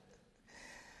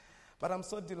But I'm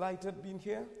so delighted being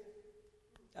here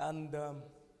and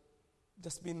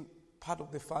just being part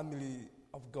of the family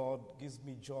of God gives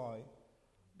me joy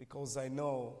because I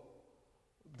know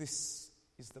this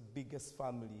is the biggest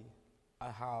family I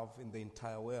have in the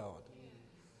entire world.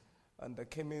 And I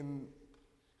came in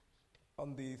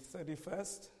on the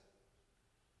 31st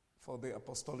for the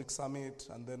Apostolic Summit,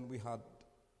 and then we had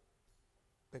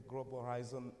the Global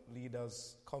Horizon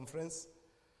Leaders Conference,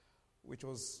 which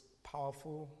was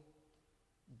powerful.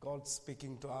 God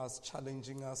speaking to us,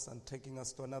 challenging us, and taking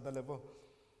us to another level.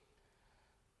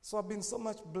 So I've been so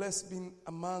much blessed being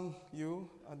among you,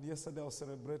 and yesterday I was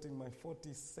celebrating my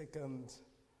 42nd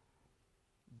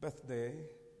birthday,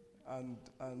 and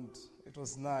it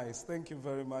was nice. Thank you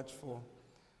very much for,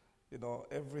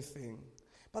 everything.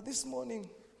 But this morning,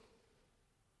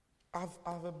 I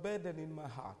have a burden in my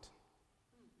heart.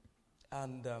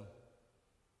 And, there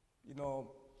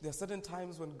are certain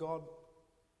times when God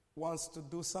wants to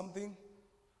do something.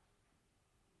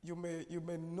 You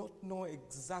may not know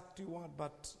exactly what,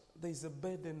 but there's a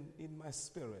burden in my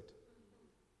spirit.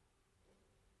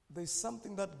 There's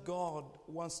something that God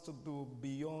wants to do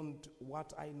beyond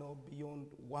what I know, beyond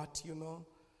what you know,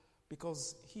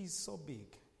 because He's so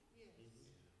big. Yes.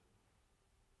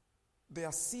 There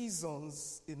are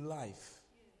seasons in life.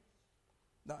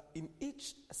 Yes. Now, in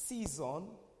each season,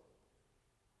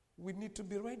 we need to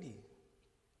be ready.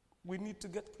 We need to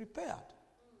get prepared.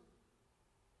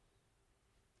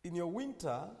 In your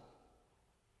winter,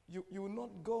 you will not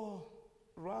go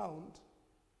around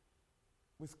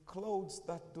with clothes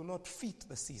that do not fit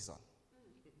the season.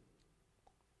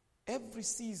 Every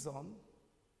season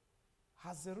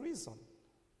has a reason.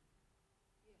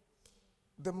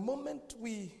 The moment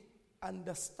we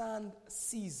understand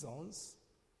seasons,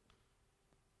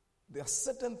 there are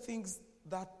certain things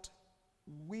that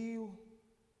will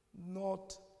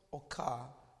not occur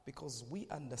because we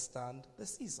understand the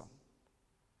season.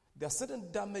 There are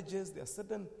certain damages, there are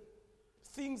certain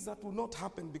things that will not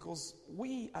happen because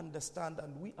we understand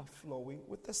and we are flowing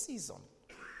with the season.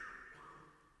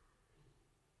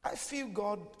 I feel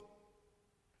God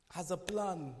has a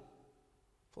plan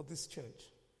for this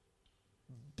church,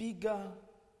 bigger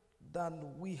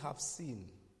than we have seen.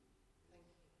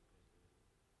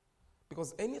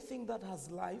 Because anything that has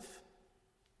life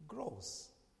grows.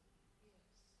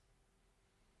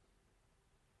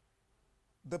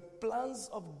 The plans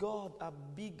of God are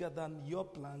bigger than your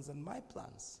plans and my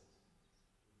plans.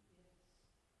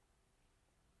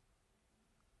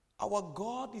 Our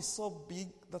God is so big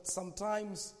that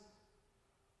sometimes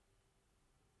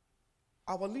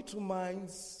our little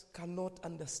minds cannot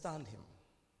understand Him.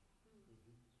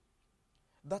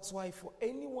 That's why for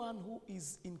anyone who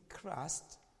is in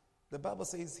Christ, the Bible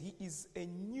says he is a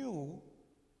new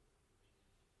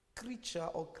creature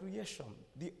or creation.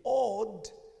 The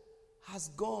old has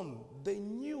gone, the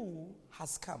new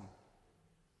has come.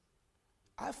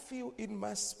 I feel in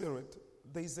my spirit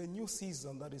there is a new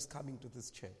season that is coming to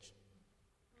this church.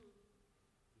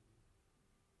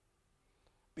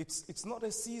 It's not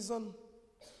a season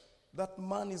that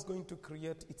man is going to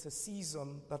create, it's a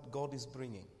season that God is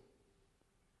bringing.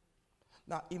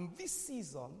 Now, in this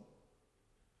season,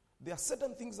 there are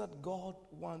certain things that God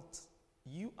wants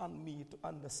you and me to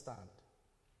understand.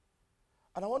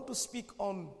 And I want to speak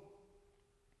on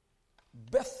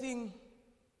birthing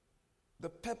the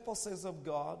purposes of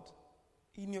God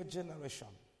in your generation.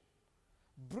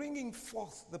 Bringing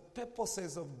forth the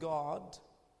purposes of God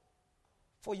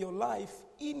for your life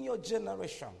in your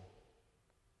generation.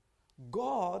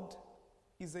 God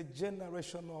is a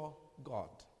generational God.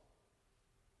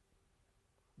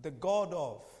 The God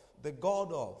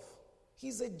of.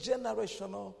 He's a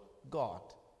generational God.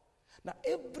 Now,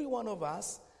 every one of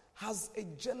us has a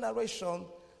generation,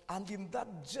 and in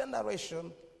that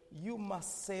generation, you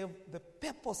must serve the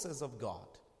purposes of God.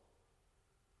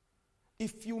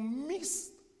 If you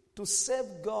miss to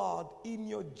serve God in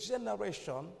your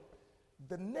generation,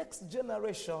 the next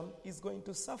generation is going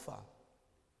to suffer.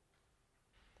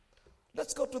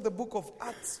 Let's go to the book of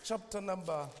Acts, chapter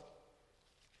number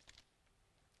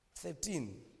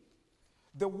 13.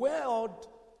 The world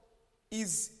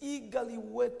is eagerly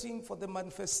waiting for the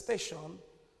manifestation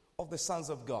of the sons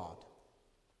of God.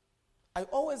 I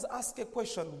always ask a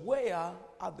question, where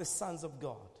are the sons of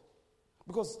God?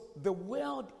 Because the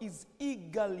world is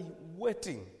eagerly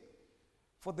waiting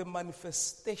for the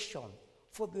manifestation,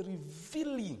 for the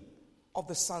revealing of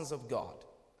the sons of God.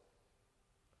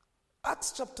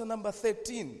 Acts chapter number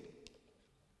 13.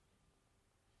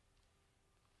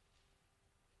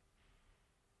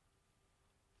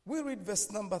 We read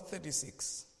verse number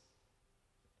 36.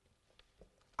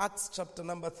 Acts chapter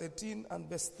number 13 and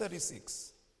verse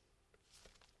 36.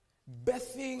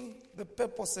 Birthing the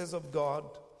purposes of God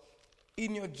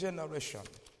in your generation.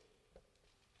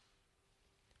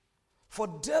 For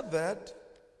David,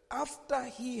 after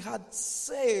he had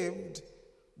saved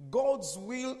God's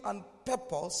will and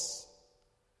purpose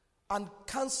and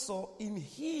counsel in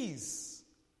his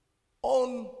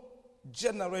own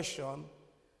generation,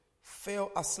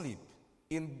 fell asleep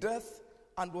in death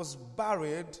and was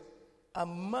buried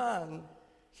among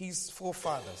his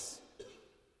forefathers.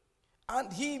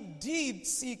 And he did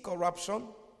see corruption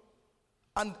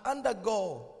and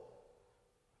undergo.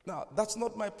 Now, that's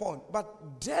not my point.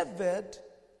 But David,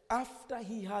 after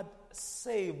he had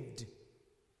saved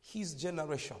his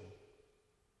generation,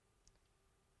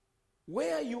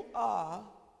 where you are,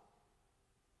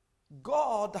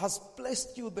 God has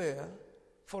placed you there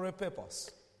for a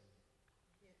purpose.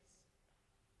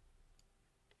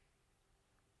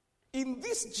 In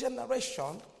this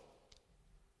generation,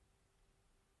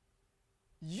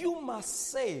 you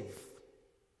must save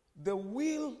the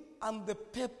will and the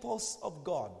purpose of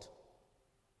God.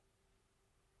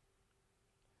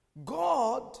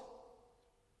 God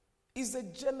is a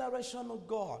generational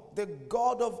God, the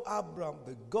God of Abraham,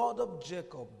 the God of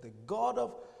Jacob, the God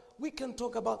of, we can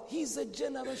talk about, he's a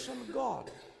generational God.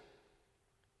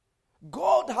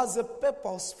 God has a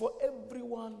purpose for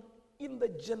everyone in the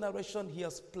generation he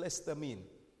has placed them in.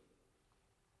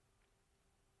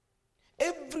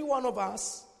 Every one of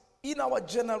us in our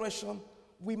generation,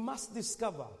 we must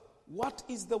discover what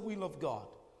is the will of God,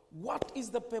 what is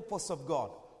the purpose of God,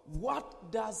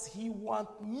 what does he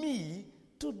want me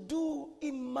to do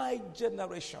in my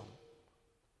generation.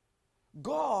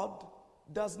 God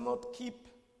does not keep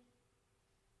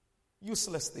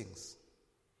useless things.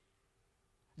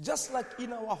 Just like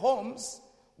in our homes,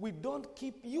 we don't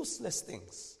keep useless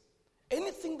things.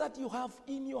 Anything that you have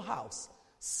in your house,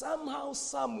 somehow,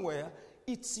 somewhere,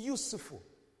 it's useful.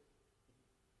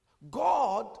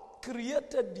 God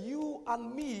created you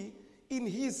and me in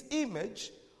his image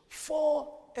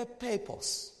for a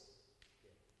purpose.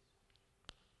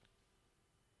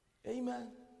 Amen.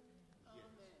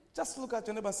 Just look at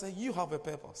your neighbor and say, you have a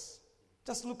purpose.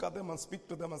 Just look at them and speak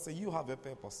to them and say, you have a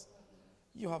purpose.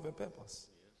 You have a purpose.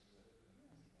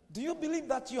 Do you believe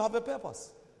that you have a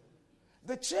purpose?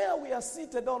 The chair we are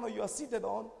seated on or you are seated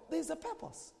on, there is a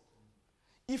purpose.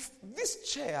 If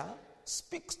this chair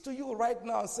speaks to you right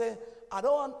now and say, I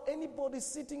don't want anybody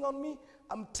sitting on me,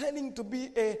 I'm turning to be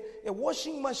a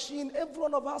washing machine, every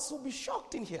one of us will be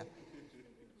shocked in here.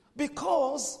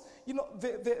 Because,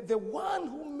 the one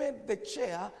who made the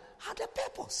chair had a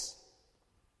purpose.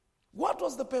 What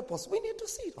was the purpose? We need to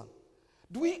sit on.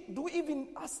 Do we even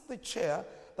ask the chair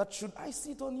that should I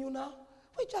sit on you now?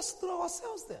 We just throw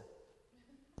ourselves there.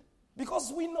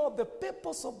 Because we know the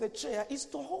purpose of the chair is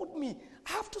to hold me.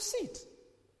 I have to sit.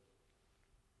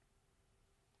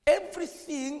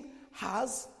 Everything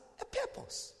has a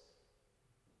purpose.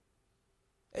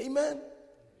 Amen?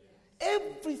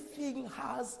 Everything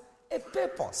has a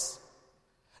purpose.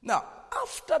 Now,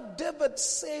 after David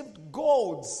saved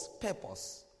God's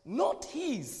purpose, not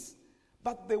his,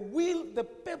 but the will, the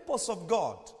purpose of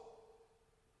God,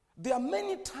 there are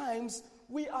many times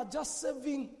we are just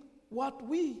serving what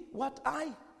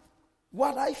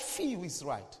I feel is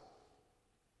right.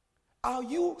 Are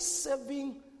you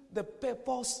serving the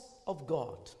purpose of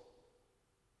God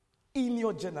in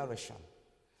your generation?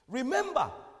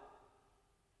 Remember,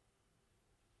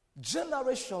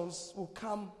 generations will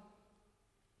come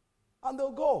and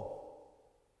they'll go.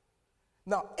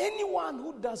 Now, anyone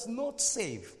who does not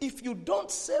save, if you don't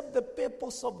serve the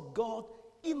purpose of God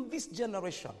in this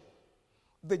generation,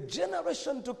 the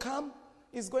generation to come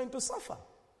is going to suffer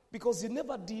because you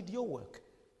never did your work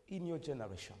in your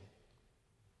generation.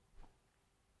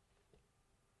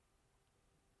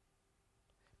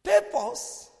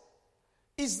 Purpose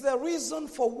is the reason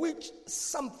for which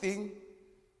something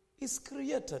is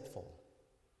created for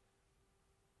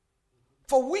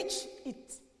which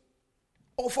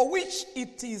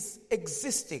it is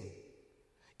existing.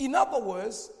 In other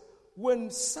words, when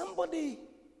somebody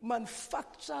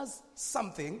manufactures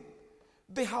something,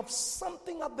 they have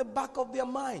something at the back of their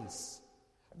minds.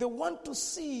 They want to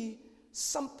see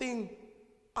something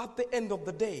at the end of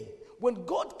the day. When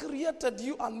God created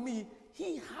you and me,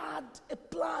 he had a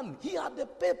plan. He had a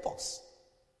purpose.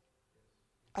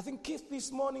 I think Keith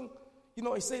this morning, he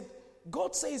said,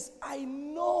 God says, I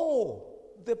know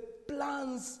the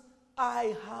plans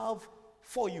I have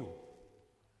for you.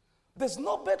 There's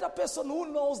no better person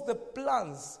who knows the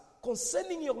plans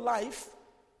concerning your life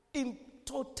in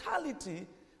totality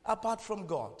apart from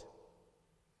God.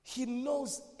 He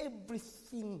knows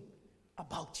everything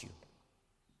about you.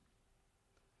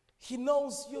 He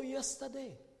knows your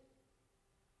yesterday.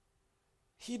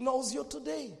 He knows your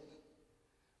today.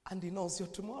 And He knows your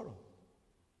tomorrow.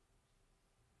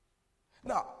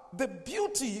 Now, the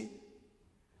beauty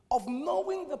of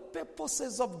knowing the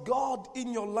purposes of God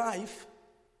in your life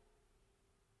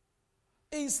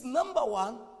is, number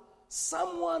one,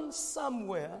 someone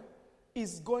somewhere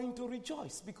is going to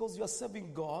rejoice because you are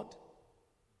serving God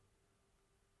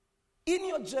in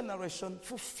your generation,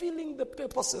 fulfilling the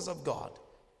purposes of God.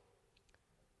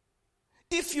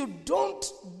 If you don't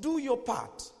do your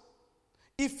part,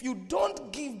 if you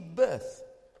don't give birth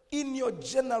in your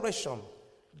generation,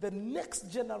 the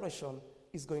next generation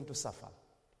is going to suffer.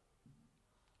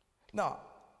 Now,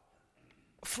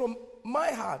 from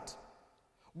my heart,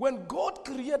 when God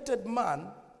created man,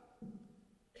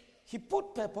 He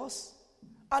put purpose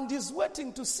and is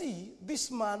waiting to see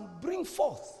this man bring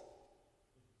forth.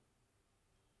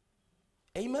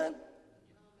 Amen?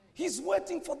 He's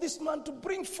waiting for this man to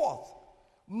bring forth.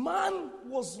 Man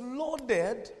was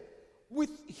loaded with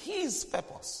His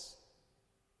purpose.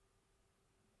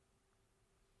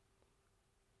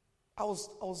 I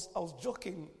was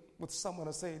joking with someone.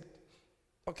 I said,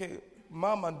 okay,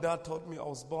 Mom and Dad told me I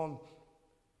was born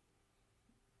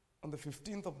on the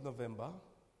 15th of November,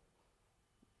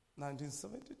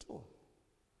 1972.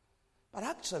 But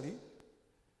actually,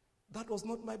 that was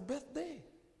not my birthday.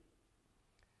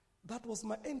 That was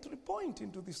my entry point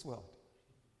into this world.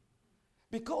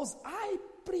 Because I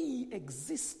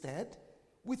pre-existed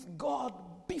with God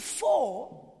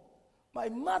before my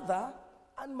mother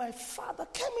and my father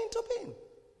came into being.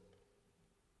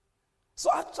 So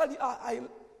actually, I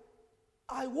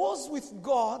was with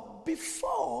God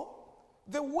before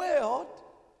the world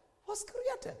was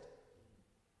created.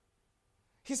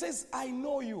 He says, I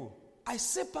know you. I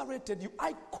separated you.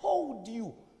 I called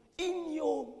you in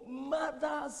your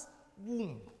mother's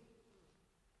womb.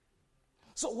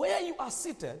 So where you are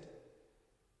seated,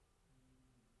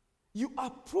 you are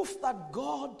proof that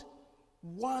God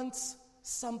wants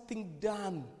something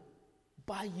done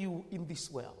by you in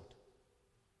this world.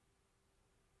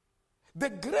 The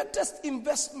greatest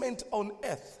investment on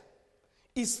earth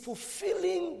is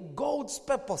fulfilling God's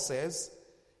purposes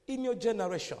in your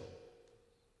generation.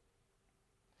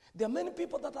 There are many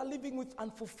people that are living with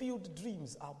unfulfilled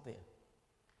dreams out there.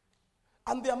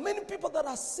 And there are many people that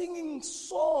are singing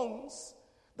songs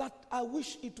that I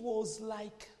wish it was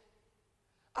like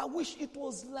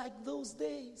those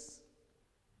days.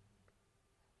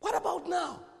 What about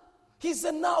now? He's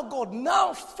a now God.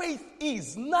 Now faith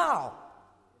is now.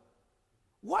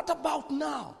 What about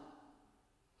now?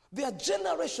 There are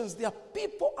generations, there are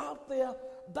people out there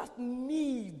that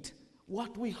need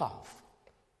what we have.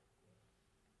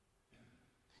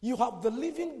 You have the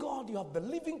living God, you have the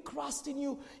living Christ in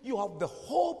you, you have the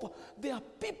hope. There are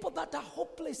people that are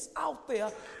hopeless out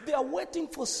there. They are waiting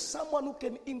for someone who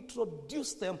can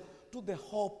introduce them to the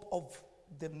hope of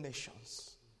the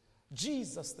nations.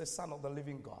 Jesus, the Son of the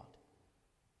living God.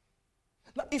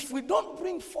 Now, if we don't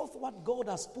bring forth what God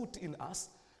has put in us,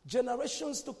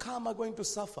 generations to come are going to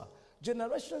suffer.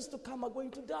 Generations to come are going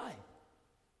to die.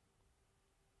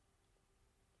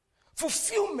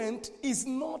 Fulfillment is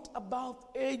not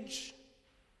about age,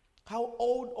 how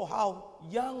old or how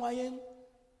young I am.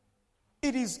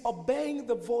 It is obeying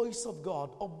the voice of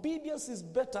God. Obedience is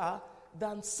better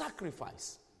than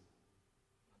sacrifice.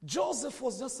 Joseph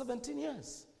was just 17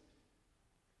 years.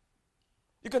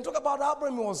 You can talk about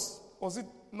Abraham, was it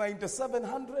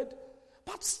 9,700?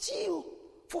 But still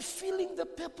fulfilling the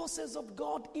purposes of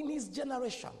God in his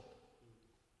generation.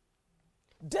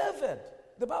 David,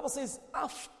 the Bible says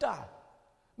after,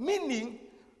 meaning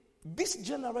this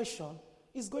generation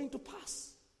is going to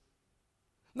pass.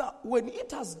 Now, when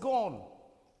it has gone,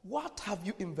 what have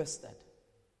you invested?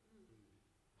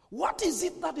 What is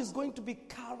it that is going to be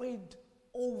carried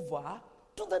over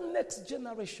to the next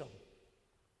generation?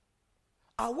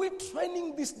 Are we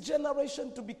training this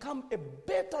generation to become a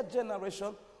better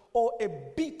generation or a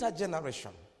bitter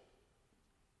generation?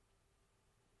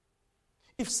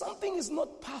 If something is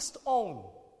not passed on,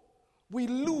 we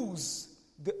lose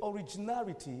the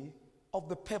originality of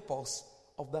the purpose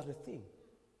of that thing.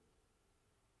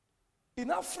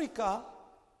 In Africa,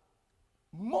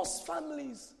 most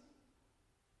families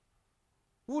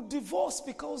would divorce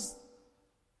because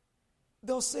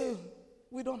they'll say,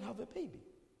 we don't have a baby.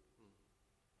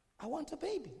 I want a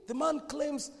baby. The man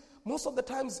claims most of the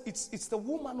times it's the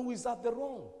woman who is at the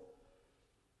wrong.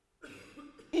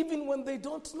 Even when they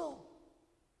don't know.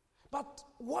 But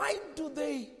why do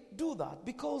they do that?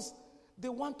 Because they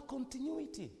want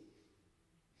continuity.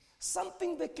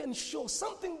 Something they can show,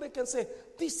 something they can say,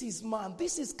 this is mine,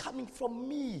 this is coming from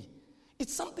me.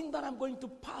 It's something that I'm going to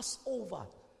pass over.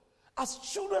 As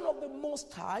children of the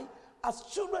Most High, as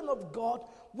children of God,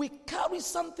 we carry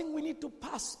something we need to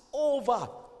pass over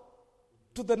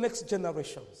to the next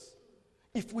generations.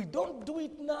 If we don't do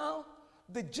it now,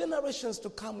 the generations to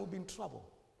come will be in trouble.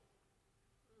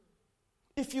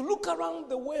 If you look around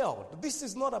the world, this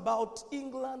is not about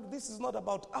England, this is not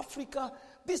about Africa,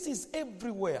 this is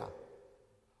everywhere.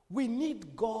 We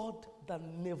need God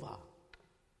than never.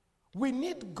 We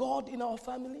need God in our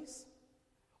families.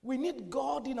 We need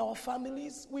God in our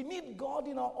families. We need God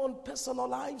in our own personal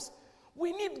lives.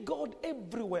 We need God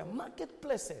everywhere,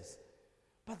 marketplaces.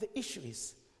 But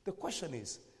the question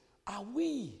is, are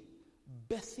we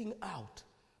birthing out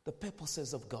the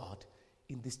purposes of God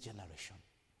in this generation?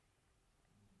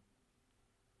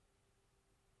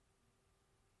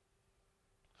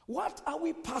 What are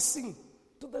we passing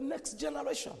to the next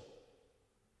generation?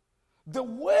 The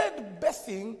word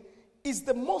birthing is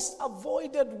the most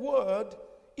avoided word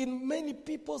in many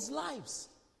people's lives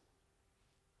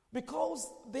because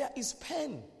there is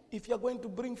pain if you're going to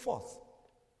bring forth.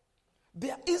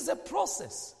 There is a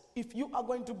process if you are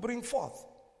going to bring forth.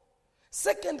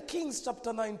 2 Kings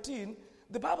chapter 19,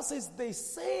 the Bible says they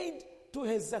said to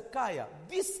Hezekiah,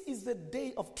 this is the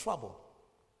day of trouble.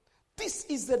 This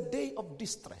is the day of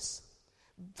distress.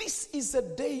 This is a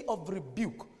day of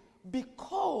rebuke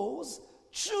because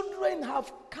children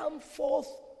have come forth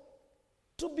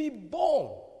to be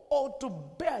born or to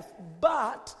birth,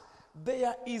 but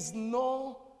there is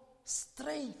no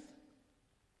strength.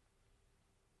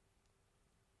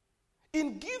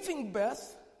 In giving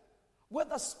birth,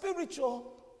 whether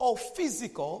spiritual or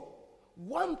physical,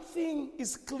 one thing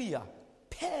is clear: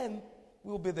 pain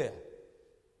will be there.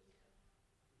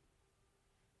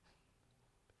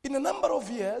 In a number of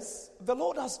years, the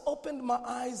Lord has opened my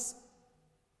eyes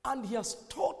and He has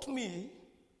taught me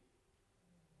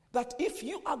that if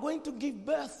you are going to give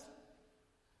birth,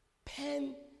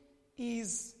 pain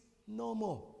is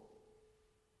normal.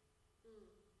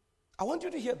 I want you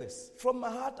to hear this from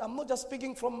my heart. I'm not just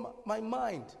speaking from my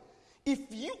mind. If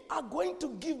you are going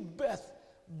to give birth,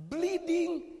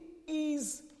 bleeding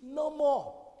is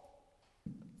normal.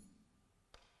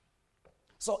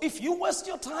 So if you waste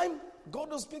your time,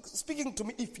 God was speaking to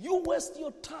me, if you waste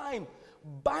your time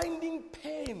binding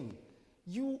pain,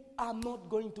 you are not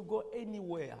going to go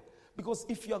anywhere. Because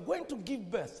if you are going to give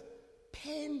birth,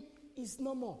 pain is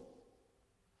normal.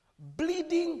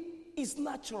 Bleeding is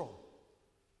natural.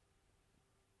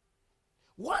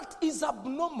 What is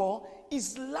abnormal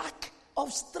is lack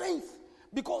of strength.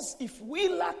 Because if we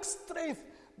lack strength,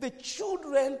 the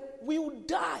children will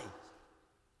die.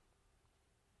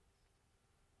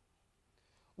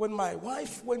 When my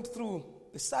wife went through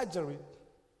the surgery,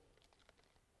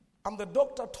 and the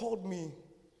doctor told me,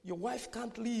 your wife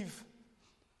can't live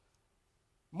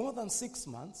more than 6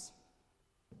 months,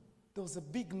 there was a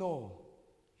big no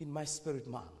in my spirit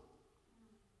man.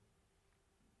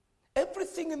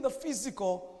 Everything in the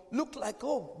physical looked like,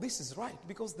 oh, this is right,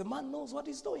 because the man knows what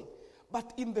he's doing.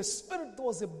 But in the spirit, there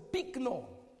was a big no.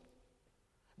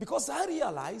 Because I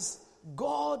realized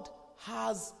God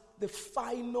has the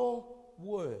final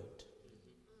word.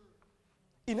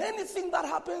 In anything that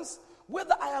happens,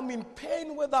 whether I am in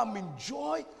pain, whether I'm in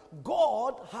joy,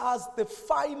 God has the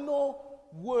final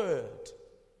word.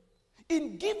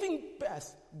 In giving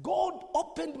birth, God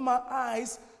opened my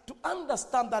eyes to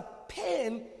understand that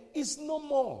pain is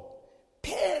normal.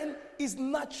 Pain is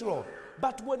natural.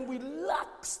 But when we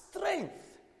lack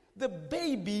strength, the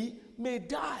baby may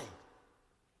die.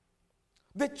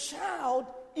 The child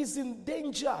is in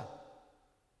danger.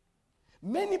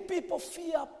 Many people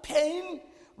fear pain,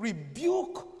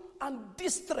 rebuke, and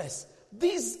distress.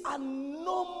 These are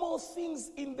normal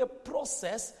things in the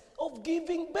process of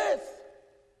giving birth.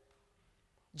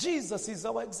 Jesus is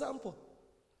our example.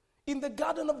 In the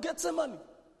Garden of Gethsemane,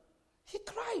 he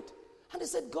cried and he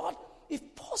said, God,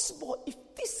 if possible, if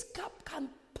this cup can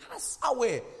pass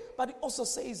away. But he also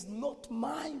says, not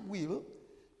my will,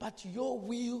 but your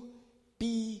will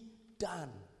be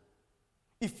done.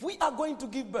 If we are going to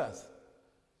give birth,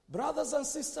 brothers and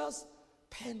sisters,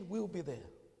 pain will be there.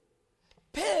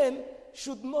 Pain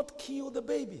should not kill the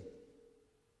baby.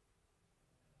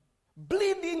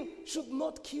 Bleeding should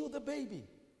not kill the baby.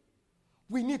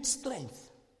 We need strength.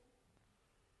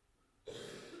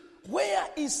 Where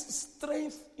is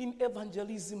strength in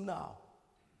evangelism now?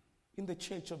 In the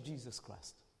Church of Jesus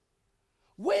Christ.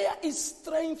 Where is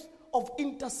strength of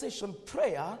intercession,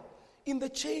 prayer, in the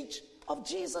Church of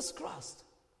Jesus Christ?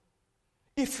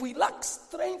 If we lack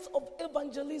strength of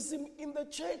evangelism in the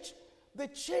church, the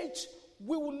church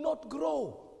will not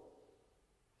grow.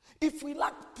 If we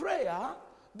lack prayer,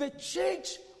 the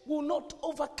church will not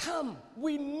overcome.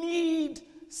 We need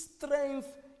strength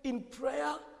in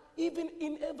prayer, even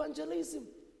in evangelism.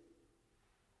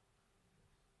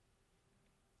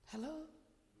 Hello?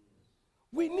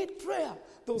 We need prayer.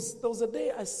 There was a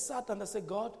day I sat and I said,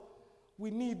 God,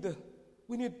 we need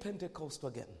Pentecost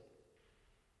again.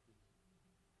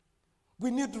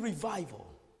 We need revival.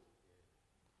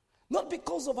 Not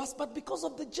because of us, but because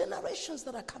of the generations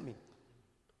that are coming.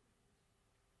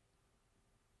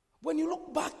 When you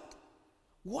look back,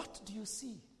 what do you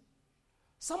see?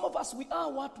 Some of us, we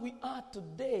are what we are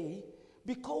today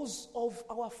because of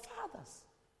our fathers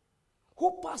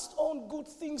who passed on good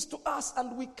things to us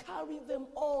and we carry them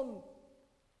on.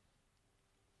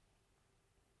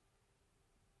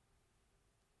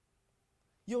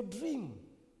 Your dream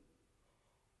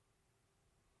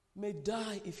may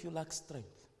die if you lack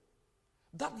strength.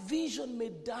 That vision may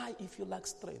die if you lack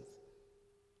strength.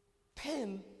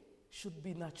 Pain should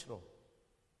be natural.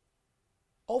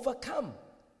 Overcome.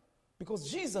 Because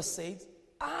Jesus said,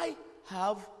 I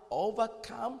have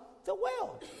overcome the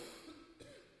world.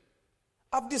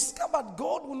 I've discovered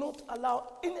God will not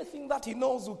allow anything that he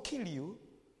knows will kill you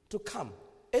to come.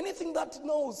 Anything that he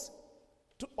knows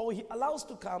or he allows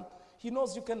to come, he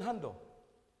knows you can handle.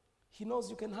 He knows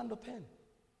you can handle pain.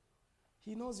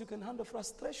 He knows you can handle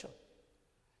frustration.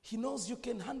 He knows you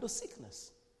can handle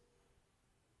sickness.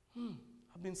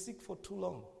 I've been sick for too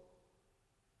long.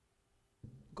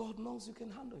 God knows you can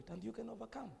handle it and you can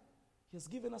overcome. He has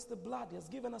given us the blood. He has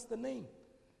given us the name.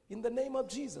 In the name of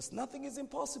Jesus, nothing is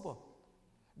impossible.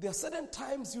 There are certain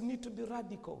times you need to be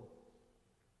radical.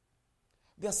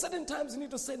 There are certain times you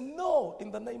need to say no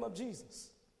in the name of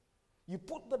Jesus. You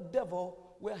put the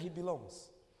devil where he belongs.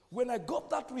 When I got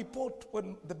that report,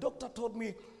 when the doctor told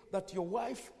me that your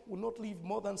wife will not live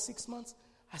more than 6 months,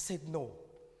 I said no.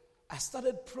 I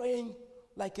started praying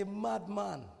like a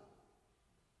madman.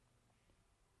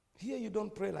 Here you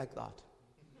don't pray like that.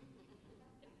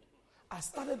 I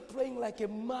started praying like a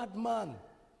madman.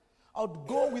 I would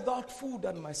go without food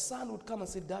and my son would come and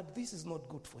say, Dad, this is not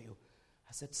good for you.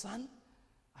 I said, son,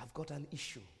 I've got an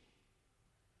issue.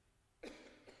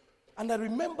 And I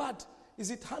remembered,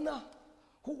 is it Hannah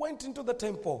who went into the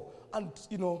temple and,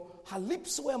 her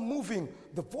lips were moving.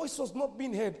 The voice was not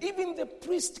being heard. Even the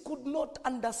priest could not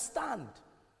understand.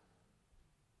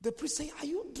 The priest said, are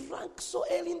you drunk so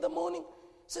early in the morning?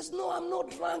 He says, no, I'm not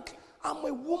drunk. I'm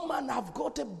a woman. I've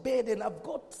got a bed and I've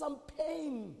got some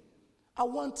pain. I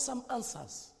want some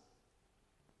answers.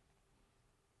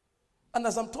 And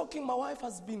as I'm talking, my wife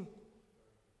has been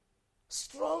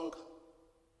strong,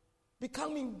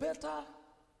 becoming better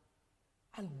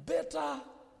and better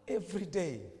every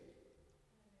day.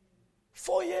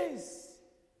 4 years,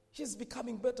 she's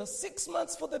becoming better. 6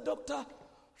 months for the doctor,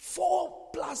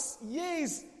 4+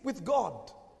 years with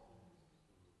God.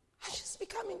 And she's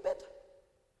becoming better.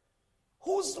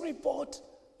 Whose report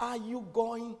are you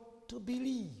going to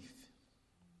believe?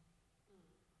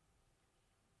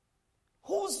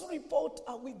 Whose report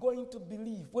are we going to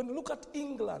believe? When you look at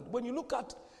England, when you look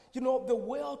at, the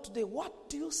world today, what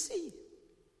do you see?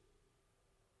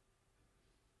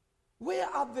 Where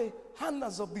are the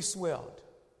Hannahs of this world?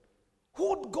 Who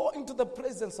would go into the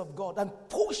presence of God and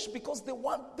push because they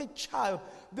want the child,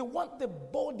 they want the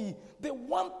body, they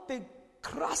want the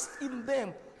Christ in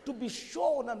them to be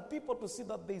shown and people to see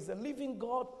that there is a living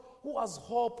God who has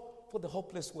hope for the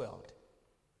hopeless world.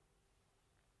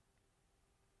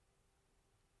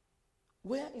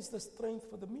 Where is the strength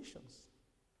for the missions?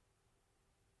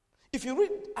 If you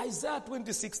read Isaiah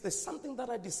 26, there's something that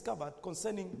I discovered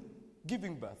concerning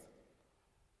giving birth.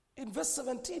 In verse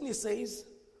 17, he says,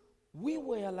 we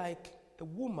were like a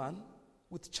woman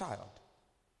with child.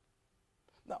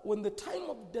 Now, when the time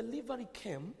of delivery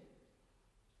came,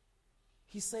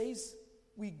 he says,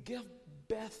 we gave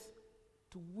birth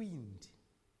to wind.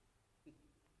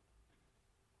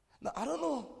 Now, I don't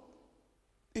know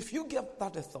if you gave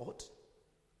that a thought.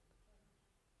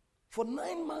 For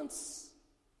 9 months,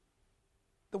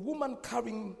 the woman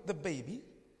carrying the baby,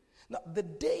 now the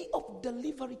day of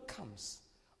delivery comes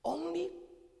only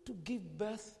to give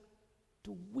birth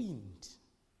to wind.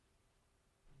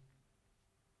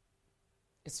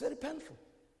 It's very painful.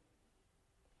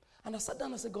 And I sat down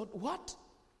and I said, God, what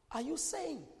are you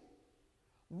saying?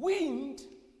 Wind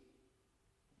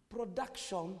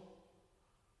production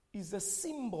is a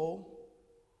symbol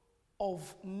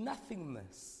of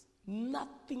nothingness.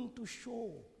 Nothing to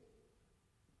show.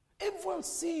 Everyone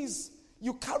sees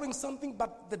you carrying something,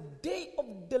 but the day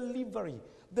of delivery,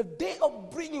 the day of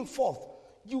bringing forth,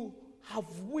 you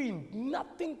have wind,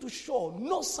 nothing to show,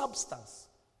 no substance.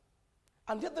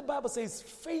 And yet the Bible says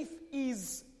faith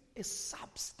is a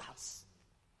substance.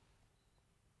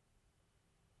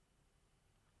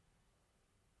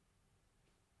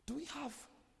 Do we have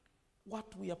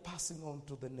what we are passing on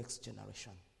to the next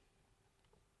generation?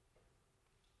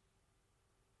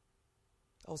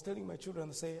 I was telling my children,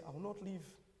 I say, I will not live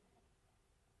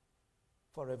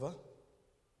forever,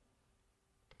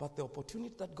 but the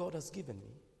opportunity that God has given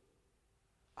me,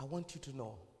 I want you to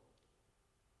know,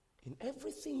 in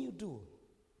everything you do,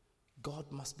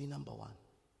 God must be number one.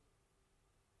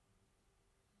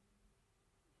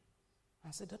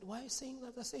 I said, why are you saying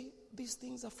that? I say, these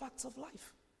things are facts of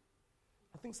life.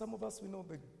 I think some of us, we know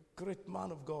the great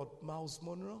man of God, Miles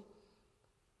Monroe.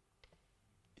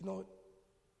 You know,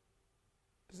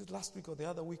 is it last week or the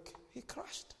other week? He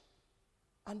crashed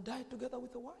and died together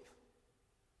with a wife.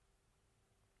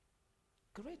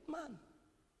 Great man.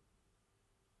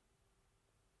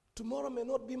 Tomorrow may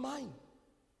not be mine.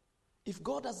 If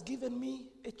God has given me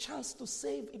a chance to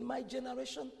save in my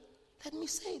generation, let me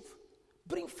save.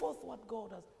 Bring forth what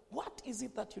God has. What is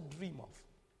it that you dream of?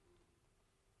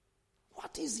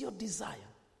 What is your desire?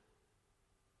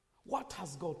 What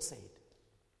has God said?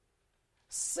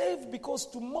 Save because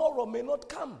tomorrow may not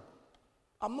come.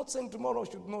 I'm not saying tomorrow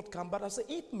should not come, but I say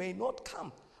it may not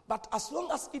come. But as long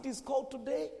as it is called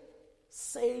today,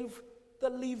 save the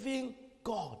living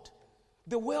God.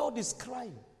 The world is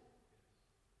crying.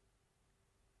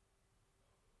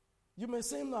 You may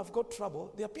say, no, I've got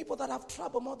trouble. There are people that have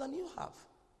trouble more than you have.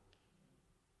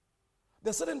 There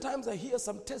are certain times I hear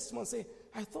some testimony say,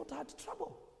 I thought I had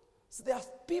trouble. So there are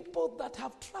people that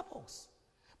have troubles.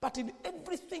 But in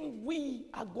everything we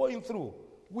are going through,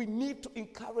 we need to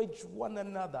encourage one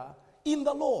another in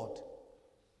the Lord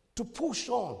to push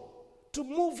on, to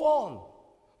move on.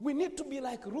 We need to be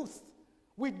like Ruth.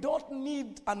 We don't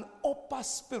need an upper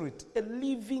spirit, a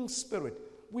living spirit.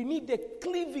 We need a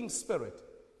cleaving spirit,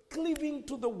 cleaving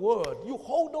to the word. You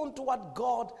hold on to what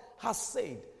God has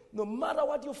said. No matter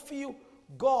what you feel,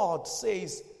 God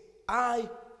says, I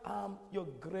am your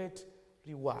great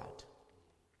reward.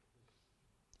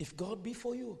 If God be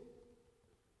for you,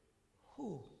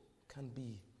 who can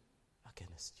be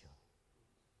against you?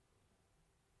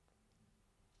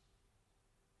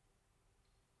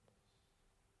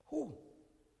 Who?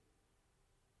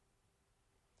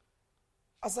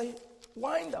 As I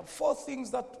wind up, 4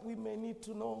 things that we may need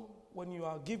to know when you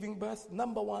are giving birth.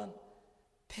 Number 1,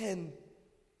 pain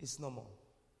is normal.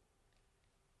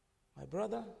 My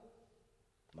brother,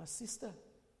 my sister,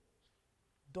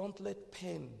 don't let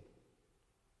pain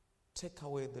take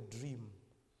away the dream,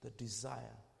 the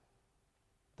desire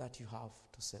that you have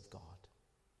to serve God.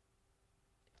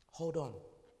 Hold on.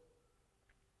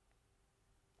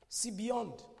 See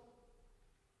beyond.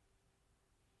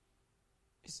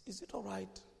 Is it all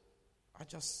right? I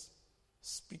just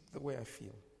speak the way I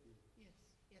feel.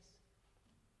 Yes.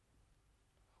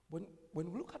 When we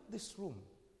look at this room,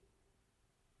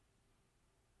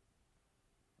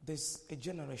 there's a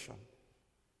generation.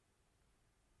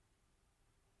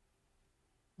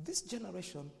 This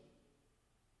generation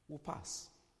will pass.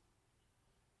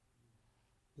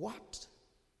 What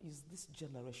is this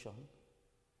generation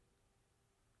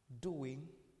doing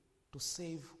to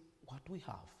save what we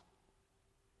have?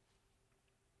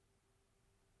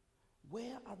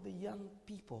 Where are the young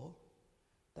people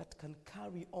that can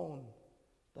carry on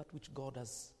that which God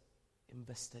has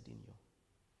invested in you?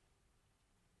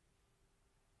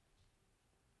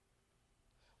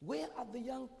 Where are the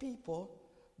young people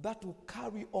that will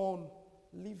carry on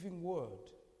living word?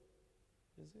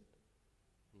 Is it?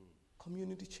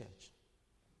 Community church.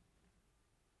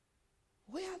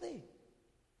 Where are they?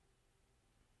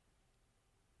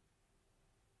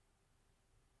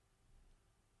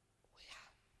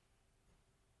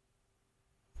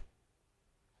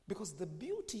 Because the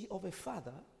beauty of a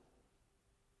father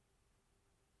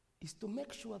is to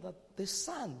make sure that the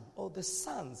son or the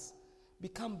sons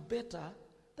become better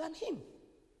than him.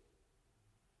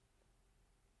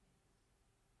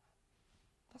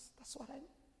 That's what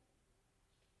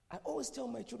I always tell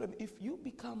my children, if you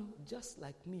become just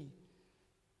like me,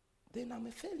 then I'm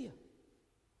a failure.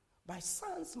 My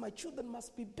sons, my children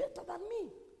must be better than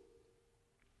me.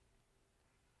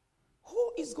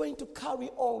 Who is going to carry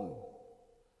on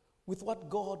with what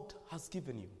God has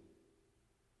given you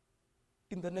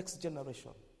in the next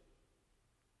generation?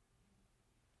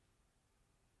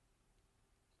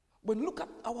 When you look at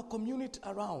our community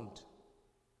around,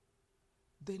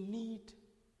 they need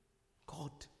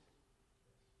God.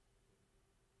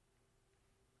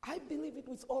 I believe it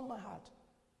with all my heart.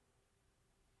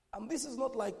 And this is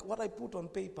not like what I put on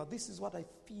paper. This is what I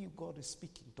feel God is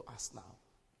speaking to us now.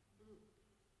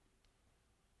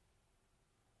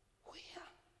 Where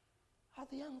are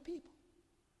the young people?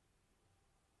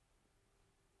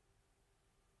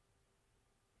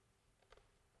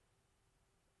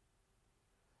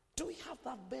 Do we have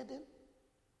that burden?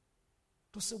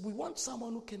 To say we want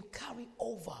someone who can carry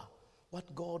over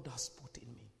what God has put in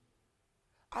me.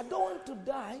 I don't want to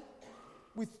die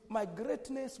with my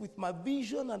greatness, with my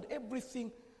vision and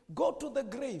everything, go to the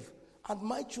grave and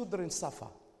my children suffer.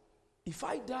 If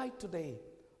I die today,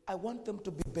 I want them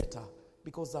to be better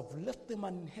because I've left them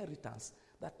an inheritance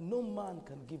that no man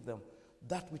can give them,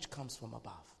 that which comes from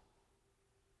above.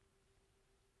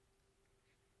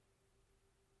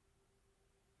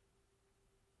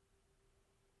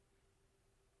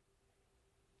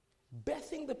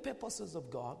 Birthing the purposes of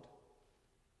God,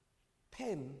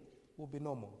 pain will be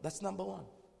normal. That's number one.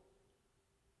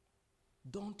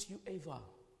 Don't you ever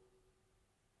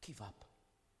give up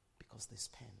because there's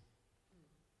pain.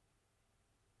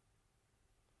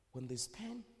 When there's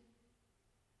pain,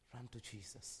 run to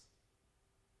Jesus.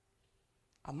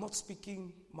 I'm not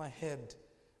speaking my head,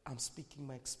 I'm speaking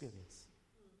my experience.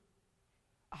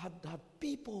 I had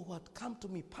people who had come to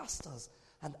me, pastors,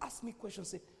 and asked me questions,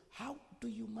 say, how do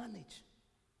you manage?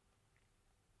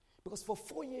 Because for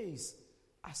 4 years,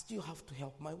 I still have to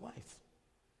help my wife.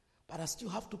 But I still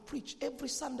have to preach every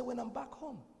Sunday when I'm back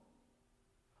home.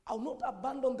 I'll not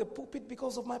abandon the pulpit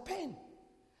because of my pain.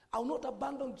 I'll not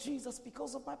abandon Jesus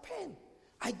because of my pain.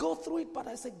 I go through it, but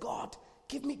I say, God,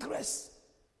 give me grace.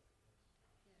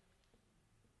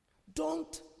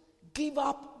 Don't give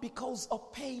up because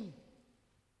of pain.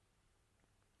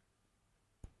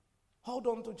 Hold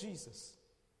on to Jesus.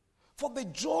 For the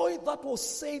joy that was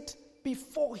set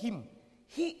before him,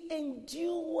 he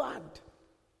endured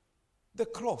the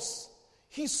cross.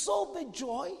 He saw the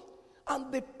joy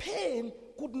and the pain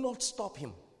could not stop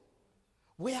him.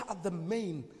 Where are the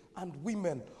men and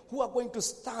women who are going to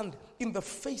stand in the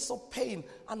face of pain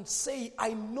and say,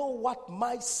 I know what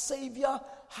my Savior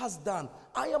has done.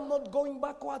 I am not going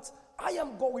backwards. I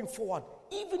am going forward.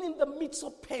 Even in the midst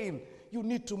of pain, you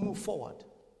need to move forward.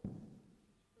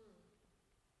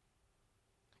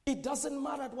 It doesn't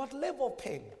matter at what level of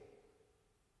pain.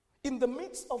 In the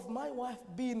midst of my wife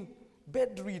being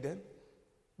bedridden,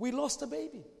 we lost a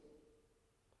baby.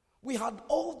 We had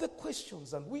all the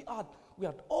questions and we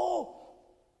had all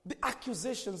the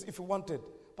accusations if you wanted.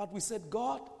 But we said,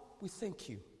 God, we thank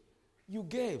you. You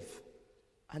gave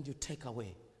and you take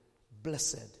away.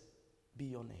 Blessed be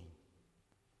your name.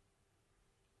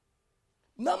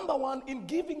 Number one, in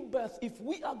giving birth, if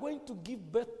we are going to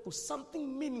give birth to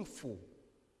something meaningful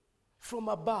from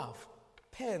above,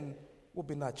 pain will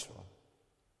be natural.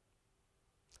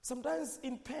 Sometimes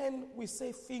in pain, we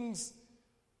say things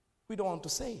we don't want to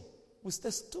say. We say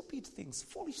stupid things,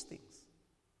 foolish things.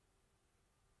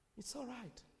 It's all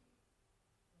right.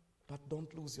 But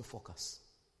don't lose your focus.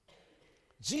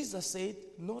 Jesus said,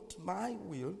 not my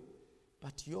will,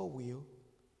 but your will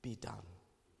be done.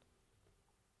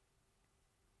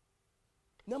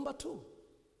 Number two,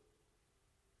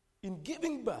 in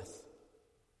giving birth,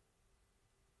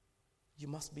 you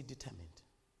must be determined.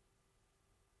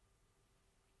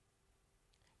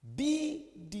 Be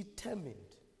determined.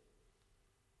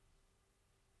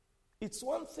 It's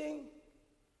one thing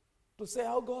to say,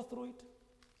 I'll go through it.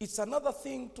 It's another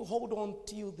thing to hold on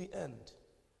till the end.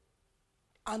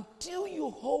 Until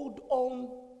you hold on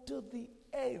to the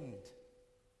end,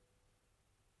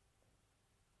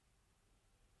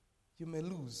 you may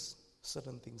lose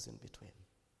certain things in between.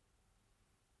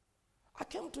 I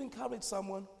came to encourage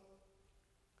someone.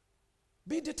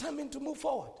 Be determined to move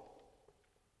forward.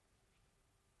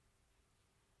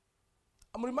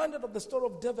 I'm reminded of the story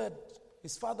of David.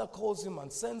 His father calls him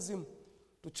and sends him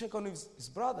to check on his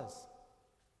brothers.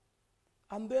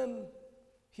 And then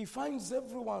he finds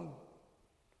everyone,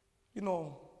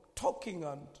 talking,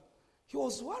 and he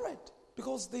was worried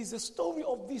because there's a story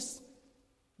of this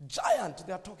giant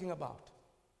they are talking about.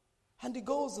 And he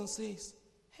goes and says,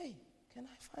 hey, can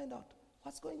I find out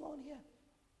what's going on here?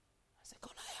 I say,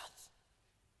 Goliath.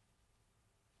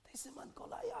 There's a man,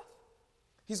 Goliath.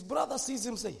 His brother sees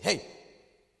him say, hey,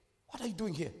 what are you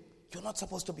doing here? You're not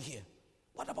supposed to be here.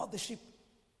 What about the sheep?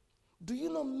 Do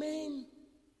you know men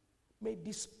may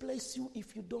displace you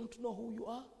if you don't know who you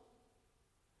are?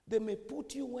 They may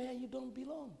put you where you don't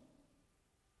belong.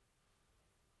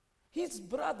 His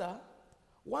brother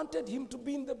wanted him to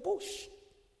be in the bush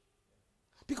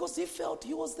because he felt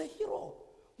he was the hero.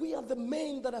 We are the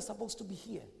men that are supposed to be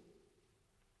here.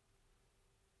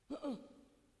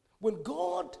 When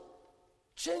God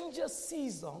changes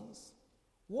seasons,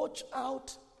 Watch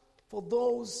out for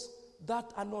those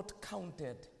that are not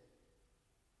counted.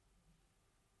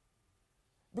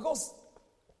 Because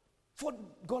for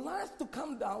Goliath to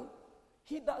come down,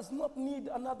 he does not need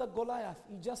another Goliath.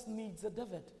 He just needs a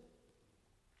David.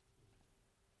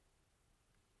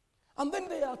 And then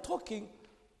they are talking,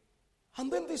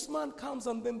 and then this man comes,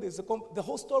 and then there's the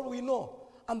whole story we know.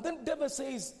 And then David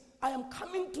says, I am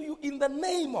coming to you in the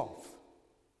name of.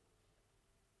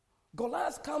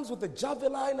 Goliath comes with the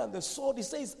javelin and the sword. He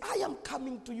says, I am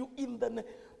coming to you in the name.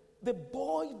 The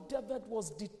boy David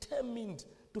was determined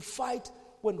to fight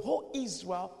when whole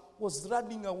Israel was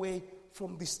running away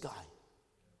from this guy.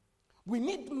 We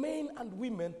need men and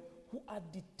women who are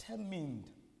determined.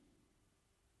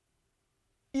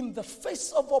 In the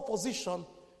face of opposition,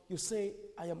 you say,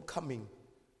 I am coming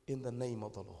in the name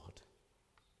of the Lord.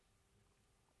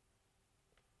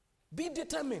 Be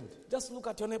determined. Just look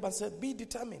at your neighbor and say, be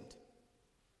determined.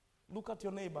 Look at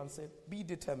your neighbor and say, be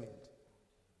determined.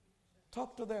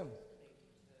 Talk to them.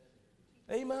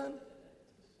 Amen.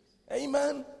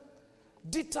 Amen.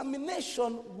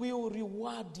 Determination will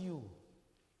reward you.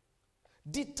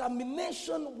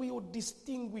 Determination will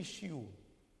distinguish you.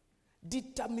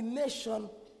 Determination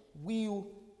will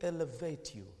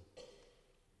elevate you.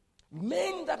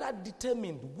 Men that are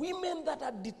determined, women that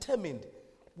are determined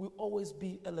will always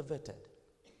be elevated.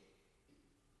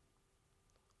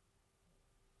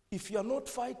 If you are not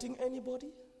fighting anybody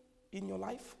in your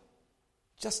life,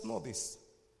 just know this: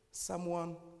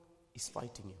 someone is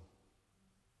fighting you.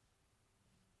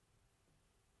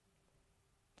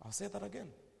 I'll say that again.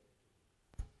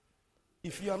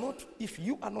 If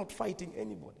you are not fighting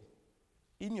anybody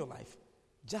in your life,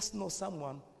 just know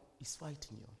someone is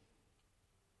fighting you.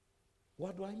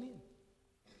 What do I mean?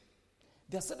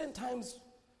 There are certain times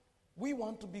we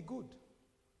want to be good,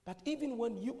 but even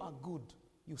when you are good,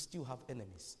 you still have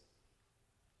enemies.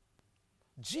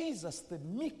 Jesus, the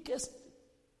meekest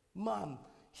man,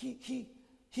 he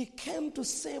came to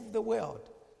save the world.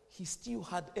 He still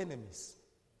had enemies.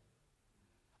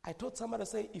 I told somebody,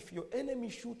 say, if your enemy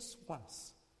shoots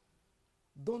once,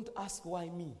 don't ask why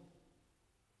me.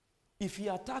 If he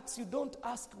attacks you, don't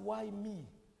ask why me.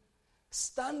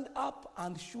 Stand up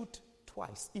and shoot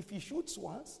twice. If he shoots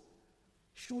once,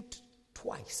 shoot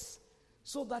twice,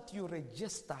 so that you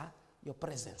register your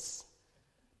presence.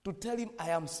 To tell him, I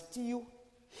am still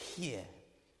here.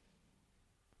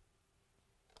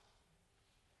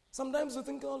 Sometimes you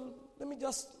think,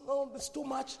 oh, it's too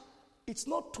much. It's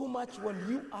not too much when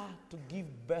you are to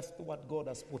give birth to what God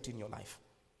has put in your life.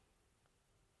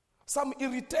 Some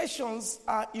irritations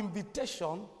are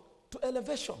invitation to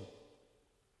elevation.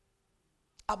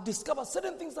 I've discovered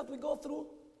certain things that we go through,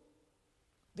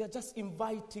 they're just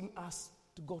inviting us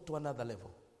to go to another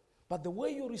level. But the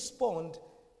way you respond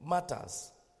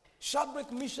matters.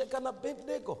 Shadrach, Meshach, and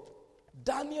Abednego.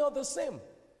 Daniel the same.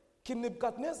 King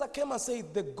Nebuchadnezzar came and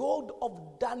said, the God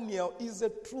of Daniel is a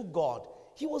true God.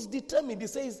 He was determined. He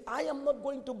says, I am not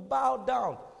going to bow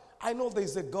down. I know there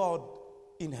is a God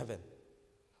in heaven.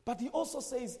 But he also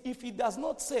says, if he does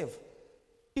not save,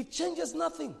 it changes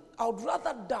nothing. I would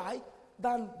rather die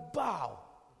than bow.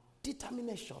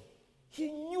 Determination.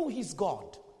 He knew his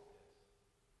God.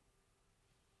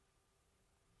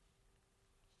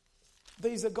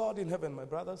 There is a God in heaven, my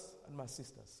brothers and my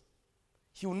sisters.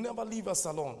 He will never leave us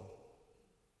alone.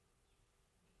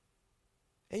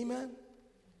 Amen.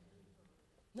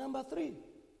 Number 3,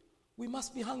 we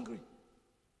must be hungry.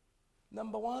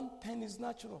 Number 1, pain is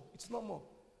natural. It's normal.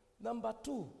 Number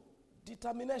 2,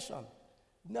 determination.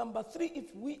 Number 3,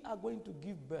 if we are going to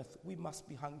give birth, we must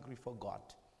be hungry for God.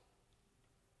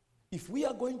 If we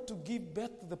are going to give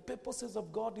birth to the purposes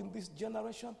of God in this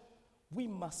generation, we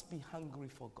must be hungry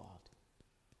for God.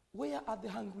 Where are the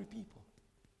hungry people?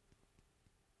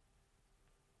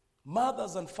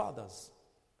 Mothers and fathers,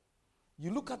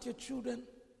 you look at your children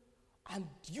and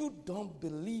you don't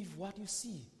believe what you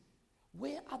see.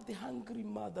 Where are the hungry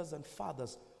mothers and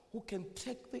fathers who can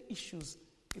take the issues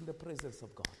in the presence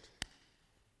of God?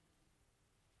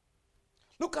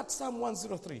 Look at Psalm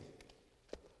 103.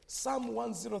 Psalm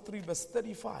 103 verse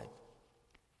 35.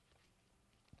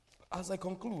 As I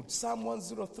conclude, Psalm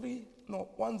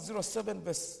 107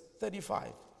 verse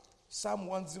 35. Psalm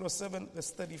 107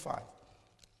 verse 35.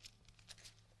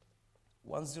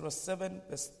 107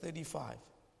 verse 35.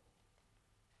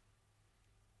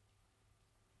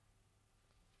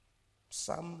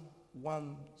 Psalm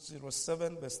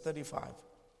 107 verse 35.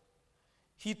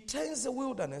 He turns the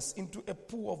wilderness into a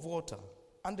pool of water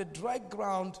and the dry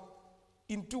ground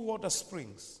into water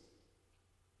springs.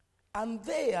 And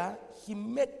there he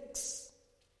makes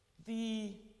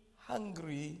the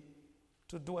hungry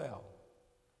to dwell.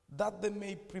 that they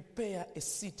may prepare a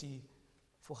city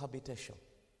for habitation.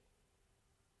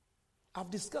 I've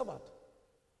discovered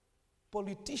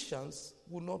politicians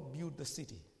will not build the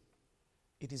city.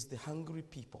 It is the hungry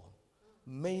people,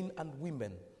 men and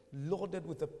women, loaded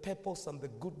with the purpose and the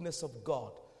goodness of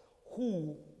God,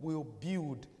 who will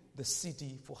build the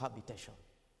city for habitation.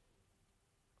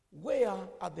 Where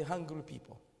are the hungry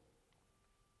people?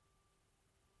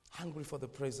 Hungry for the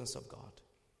presence of God.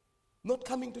 Not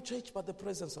coming to church, but the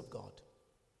presence of God.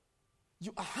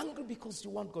 You are hungry because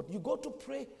you want God. You go to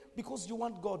pray because you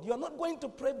want God. You are not going to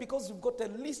pray because you've got a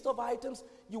list of items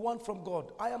you want from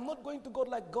God. I am not going to God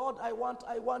like, God, I want.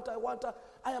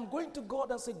 I am going to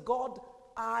God and say, God,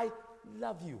 I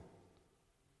love you.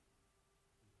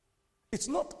 It's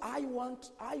not I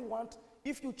want.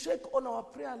 If you check on our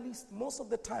prayer list, most of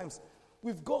the times,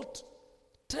 we've got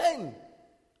 10.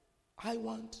 I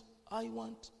want.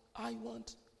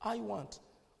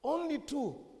 Only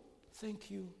 2.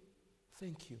 Thank you.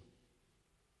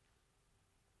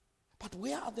 But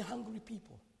where are the hungry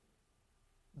people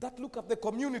that look at the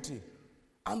community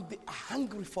and they are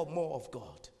hungry for more of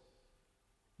God?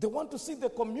 They want to see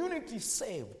the community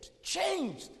saved,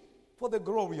 changed for the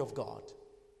glory of God.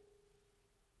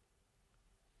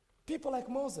 People like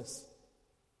Moses,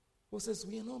 who says,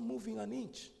 we are not moving an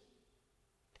inch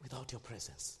without your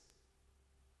presence.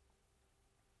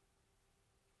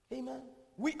 Amen.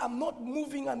 We are not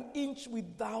moving an inch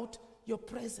without your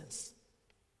presence.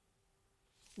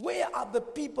 Where are the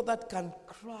people that can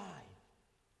cry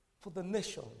for the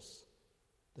nations,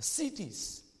 the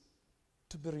cities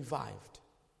to be revived?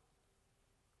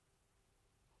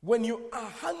 When you are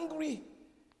hungry,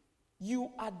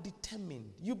 you are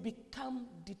determined. You become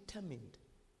determined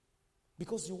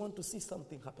because you want to see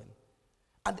something happen.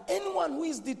 And anyone who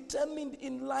is determined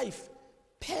in life,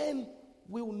 pain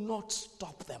will not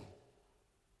stop them.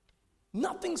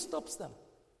 Nothing stops them.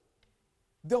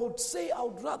 They would say, I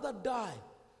would rather die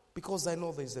because I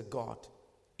know there is a God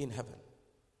in heaven.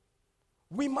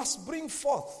 We must bring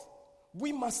forth.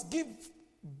 We must give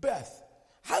birth.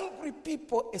 Hungry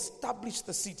people establish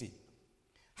the city.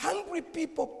 Hungry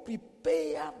people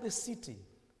prepare the city.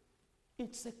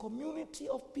 It's a community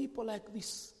of people like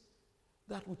this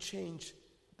that will change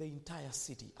the entire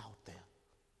city out there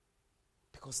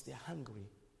because they're hungry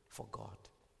for God.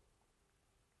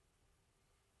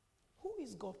 Who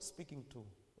is God speaking to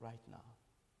right now?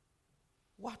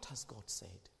 What has God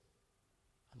said?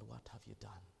 And what have you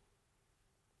done?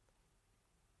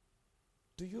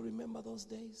 Do you remember those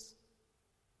days?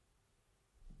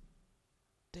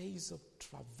 Days of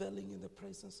traveling in the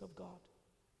presence of God?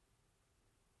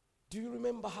 Do you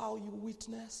remember how you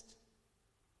witnessed?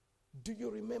 Do you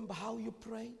remember how you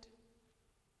prayed?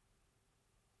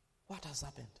 What has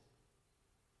happened?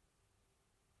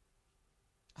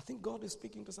 I think God is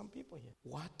speaking to some people here.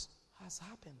 What has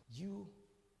happened? You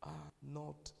are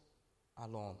not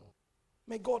alone.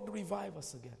 May God revive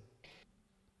us again.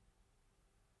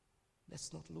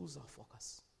 Let's not lose our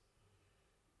focus.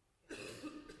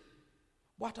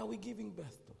 What are we giving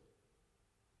birth to?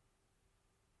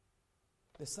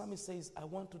 The psalmist says, I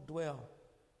want to dwell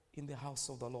in the house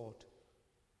of the Lord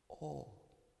all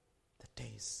the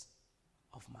days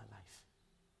of my life.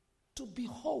 To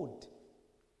behold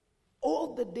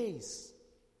all the days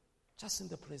just in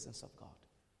the presence of God.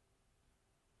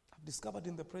 I've discovered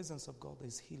in the presence of God there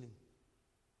is healing.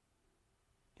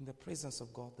 In the presence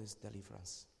of God there is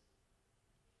deliverance.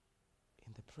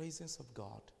 In the presence of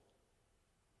God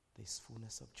there is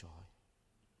fullness of joy.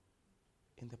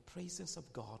 In the presence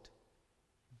of God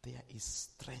there is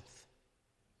strength.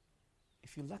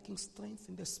 If you're lacking strength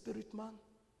in the spirit man,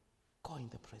 go in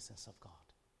the presence of God.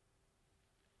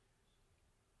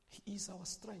 He is our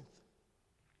strength.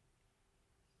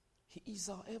 He is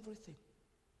our everything.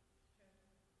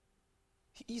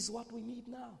 He is what we need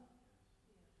now.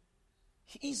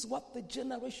 He is what the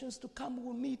generations to come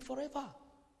will need forever.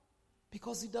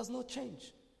 Because he does not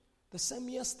change. The same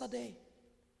yesterday,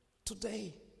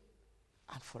 today,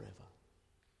 and forever.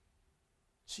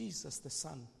 Jesus, the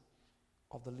Son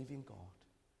of the living God,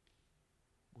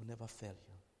 will never fail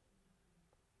you.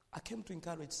 I came to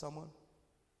encourage someone.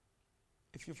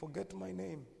 If you forget my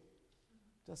name,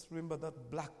 just remember that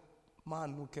black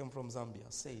man who came from Zambia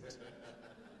said,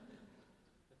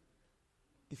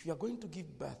 if you are going to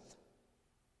give birth,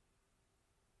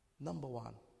 number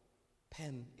one,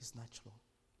 pain is natural.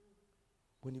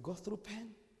 When you go through pain,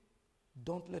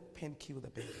 don't let pain kill the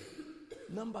baby.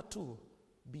 Number two,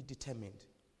 be determined.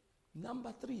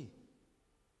 Number three,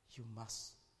 you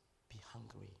must be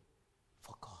hungry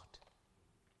for God.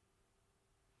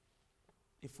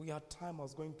 If we had time, I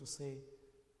was going to say,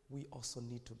 we also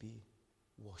need to be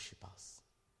Worshippers.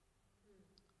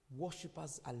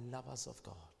 Worshippers are lovers of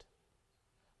God.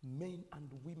 Men and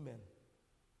women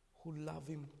who love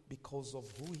him because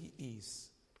of who he is.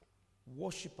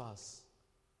 Worshippers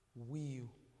will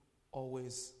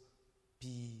always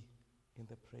be in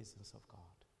the presence of God.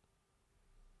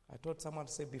 I told someone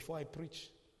to say, before I preach,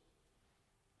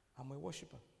 I'm a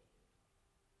worshiper.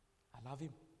 I love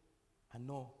him. I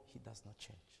know he does not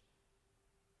change.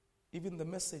 Even the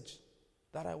message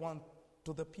that I want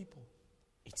to the people,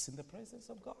 it's in the presence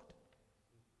of God.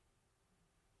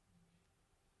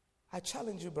 I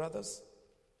challenge you, brothers.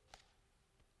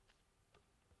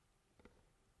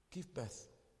 Give birth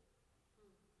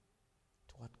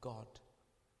to what God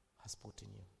has put in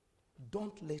you.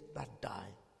 Don't let that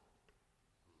die.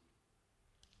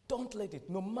 Don't let it.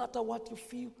 No matter what you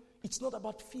feel, it's not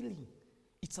about feeling.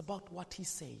 It's about what he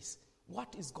says.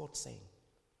 What is God saying?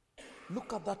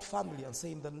 Look at that family and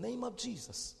say, in the name of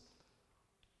Jesus,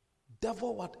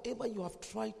 devil, whatever you have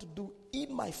tried to do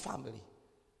in my family,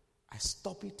 I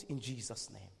stop it in Jesus'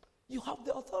 name. You have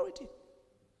the authority.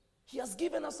 He has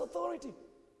given us authority.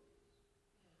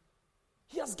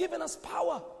 He has given us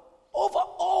power over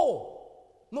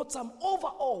all. Not some, over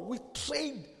all.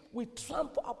 We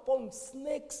trample upon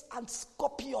snakes and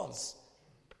scorpions.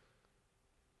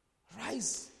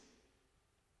 Rise.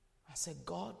 I said,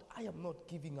 God, I am not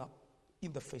giving up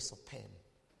in the face of pain.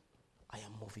 I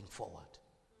am moving forward.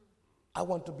 I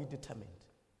want to be determined.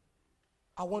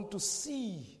 I want to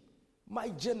see my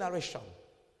generation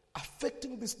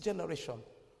affecting this generation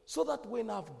so that when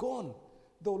I've gone,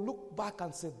 they'll look back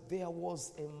and say, there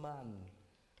was a man,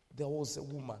 there was a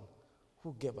woman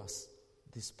who gave us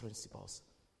these principles,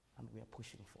 and we are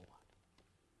pushing forward.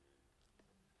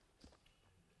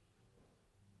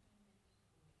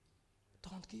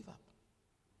 Don't give up.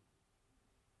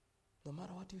 No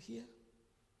matter what you hear,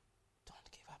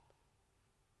 don't give up.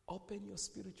 Open your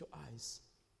spiritual eyes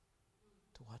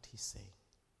to what he's saying.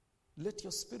 Let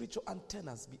your spiritual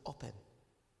antennas be open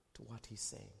to what he's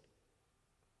saying.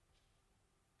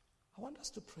 I want us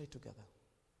to pray together.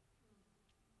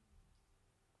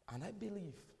 And I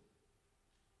believe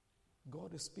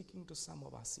God is speaking to some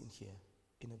of us in here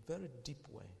in a very deep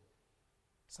way.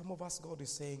 Some of us, God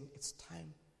is saying, it's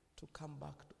time to come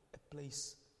back to a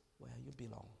place where you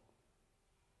belong.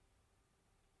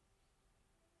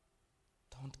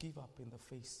 Don't give up in the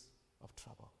face of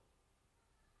trouble.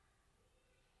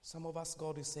 Some of us,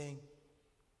 God is saying,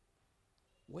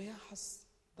 where has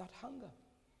that hunger,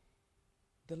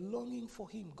 the longing for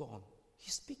him gone?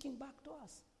 He's speaking back to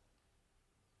us.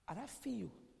 And I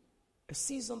feel a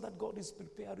season that God is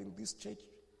preparing this church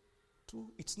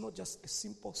to, it's not just a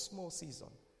simple, small season.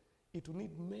 It will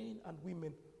need men and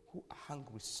women who are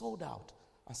hungry, sold out,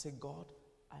 and say, God,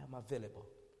 I am available.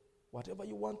 Whatever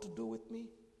you want to do with me,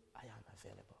 I am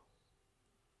available.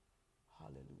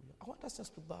 Hallelujah. I want us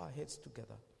just to bow our heads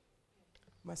together.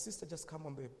 My sister, just come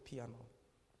on the piano.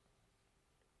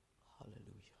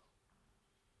 Hallelujah.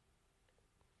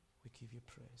 We give you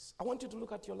praise. I want you to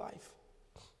look at your life.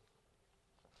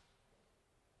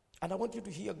 And I want you to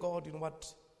hear God in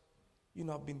what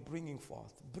have been bringing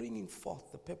forth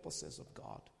the purposes of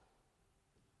God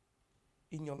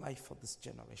in your life for this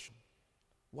generation.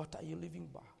 What are you living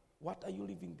by? What are you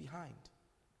leaving behind?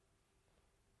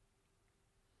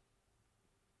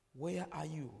 Where are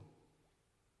you?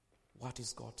 What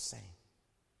is God saying?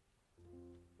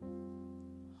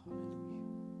 Hallelujah.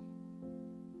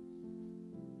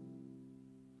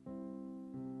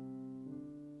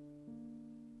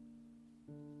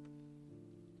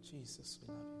 Jesus, we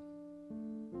love you.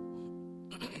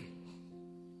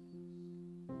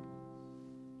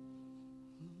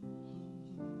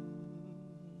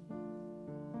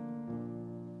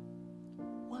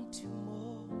 Want you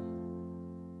more.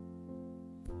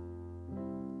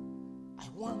 I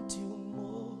want you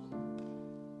more.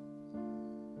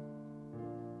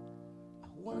 I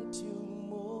want you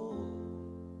more.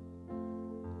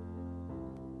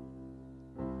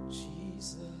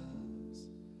 Jesus,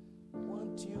 I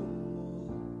want you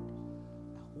more.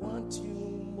 I want you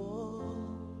more.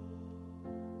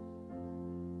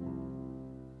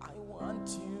 I want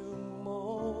you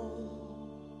more.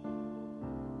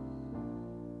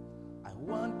 I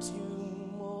want you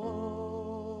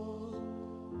more.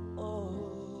 Oh,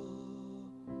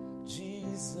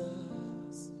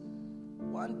 Jesus,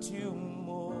 want you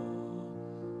more.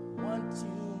 Want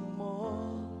you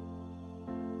more.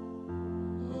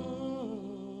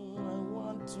 I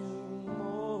want you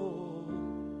more.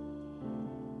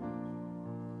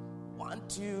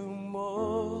 Want you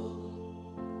more.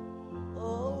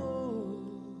 Oh,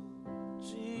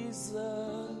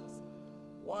 Jesus,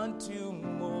 want you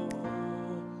more.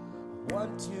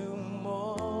 want you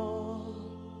more.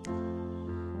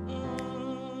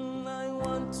 I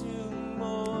want you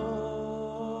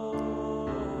more.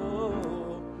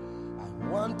 I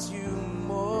want you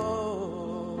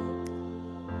more.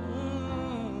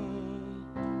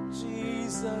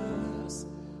 Jesus,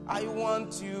 I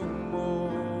want you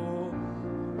more.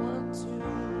 I want you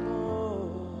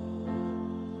more.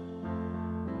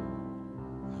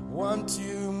 I want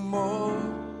you more.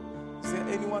 Is there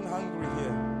anyone hungry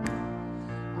here?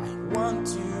 I want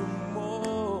you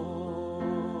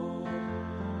more.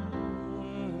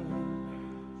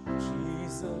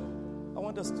 Jesus, I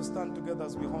want us to stand together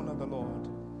as we honor the Lord.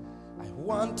 I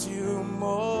want you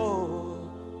more.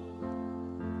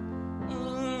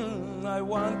 I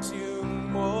want you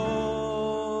more.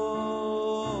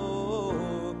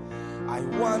 I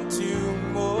want you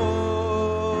more.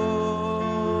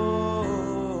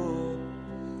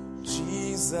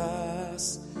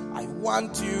 Jesus, I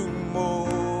want you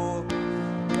more.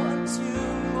 Want you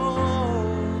more.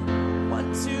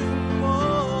 Want you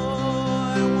more.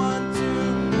 I want you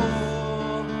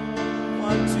more.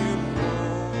 Want you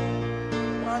more.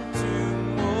 Want you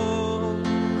more.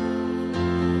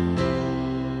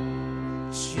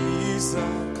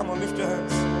 Jesus, come on, lift your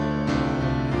hands.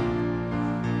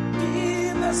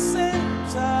 Be the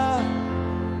center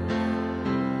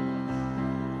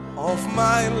of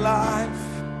my life.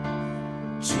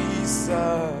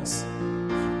 Jesus,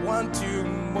 want you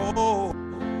more.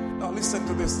 Now listen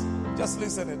to this. Just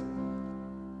listen it.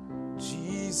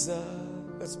 Jesus,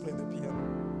 let's play the piano.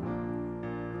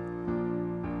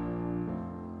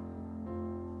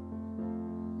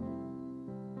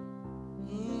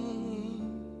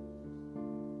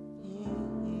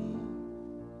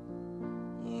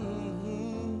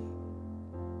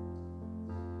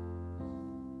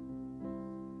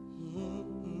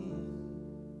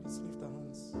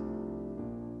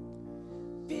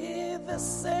 The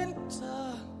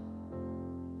center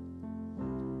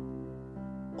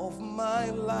of my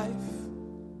life,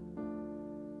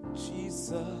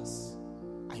 Jesus,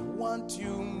 I want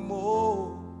you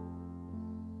more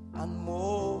and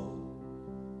more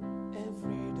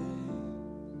every day.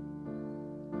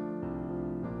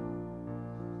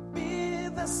 Be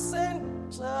the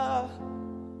center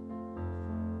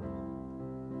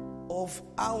of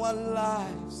our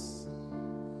lives,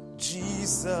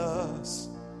 Jesus.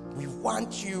 We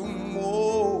want you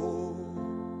more.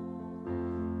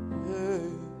 Yeah.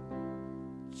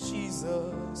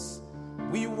 Jesus,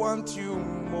 we want you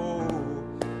more.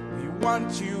 We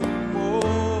want you more.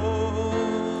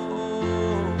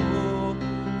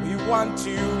 We want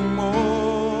you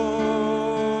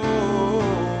more.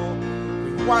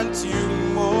 We want you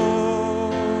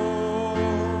more.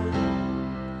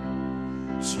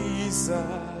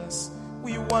 Jesus,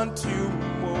 we want you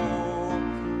more.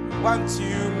 Want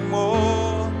you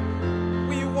more.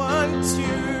 We want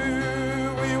you.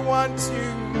 We want you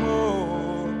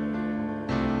more.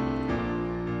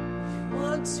 We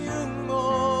want you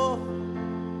more.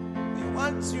 We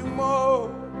want you more.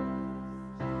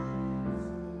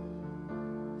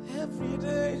 Every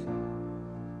day,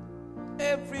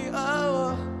 every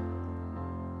hour.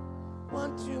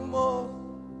 Want you more.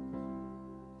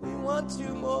 We want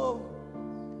you more.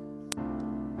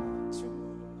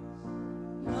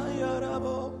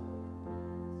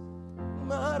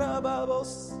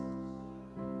 Marabos,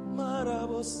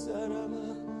 Marabos, Sarama,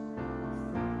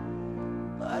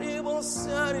 Maribos,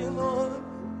 Sarimon,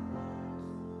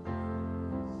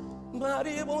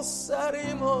 Maribos,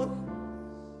 Sarimon,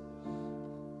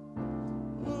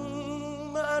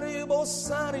 Maribos,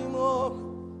 Sarimon,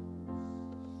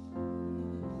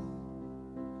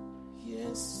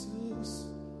 Jesus,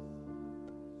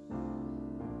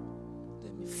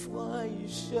 let me fly,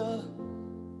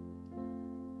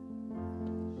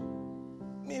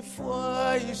 me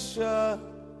fwaisha,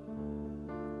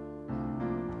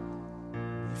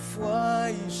 me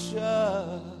fwaisha,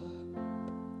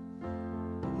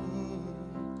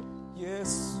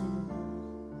 Yesu,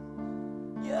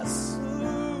 Yesu,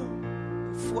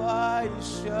 me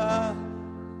fwaisha,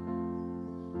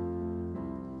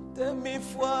 me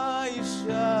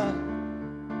fwaisha,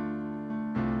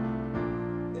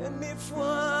 me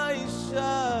fwaisha.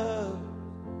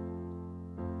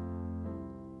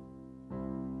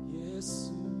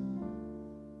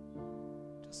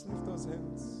 Just lift those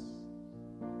hands.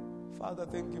 Father,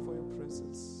 thank you for your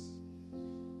presence.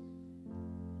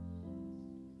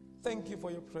 Thank you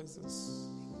for your presence.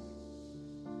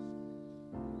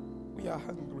 We are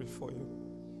hungry for you.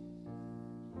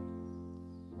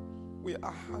 We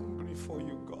are hungry for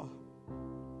you, God.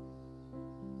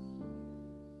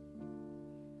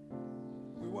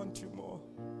 We want you more.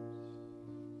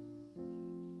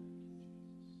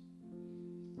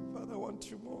 want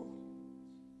you more.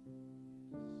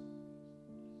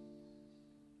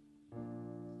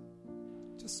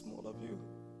 Just more of you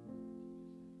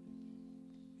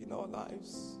in our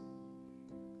lives,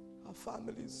 our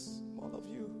families, more of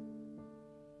you.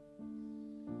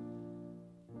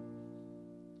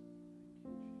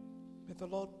 May the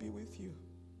Lord be with you.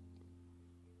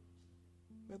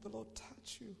 May the Lord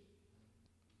touch you.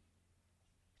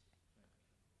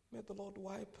 May the Lord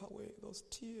wipe away those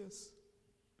tears.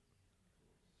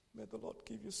 May the Lord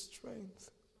give you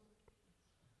strength.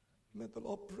 May the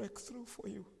Lord break through for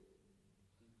you.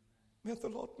 May the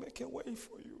Lord make a way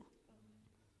for you.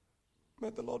 May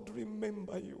the Lord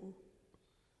remember you.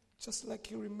 Just like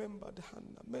He remembered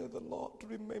Hannah. May the Lord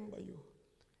remember you.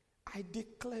 I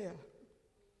declare,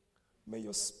 may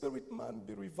your spirit man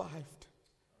be revived.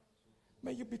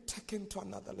 May you be taken to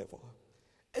another level.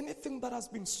 Anything that has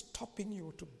been stopping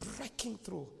you to breaking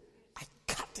through, I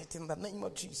cut it in the name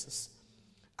of Jesus.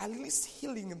 I release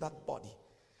healing in that body.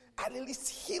 I release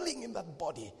healing in that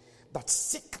body. That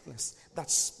sickness, that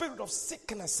spirit of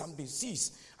sickness and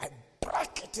disease, I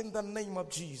break it in the name of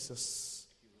Jesus.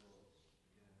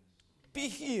 Be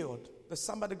healed. There's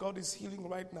somebody God is healing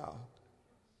right now.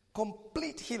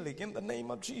 Complete healing in the name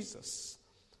of Jesus.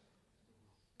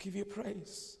 Give you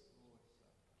praise.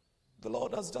 The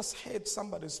Lord has just heard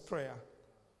somebody's prayer.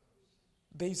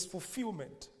 There is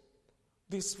fulfillment.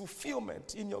 There's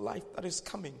fulfillment in your life that is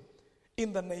coming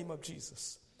in the name of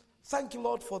Jesus. Thank you,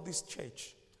 Lord, for this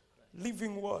church.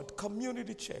 Living Word,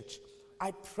 Community Church.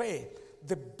 I pray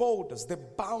the borders, the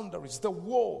boundaries, the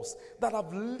walls that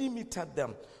have limited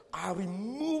them are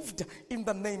removed in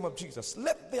the name of Jesus.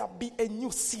 Let there be a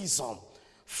new season.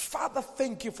 Father,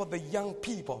 thank you for the young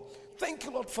people. Thank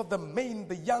you, Lord, for the men,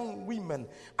 the young women,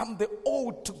 and the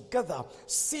old together,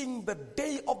 seeing the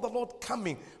day of the Lord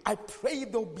coming. I pray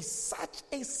there will be such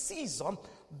a season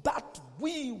that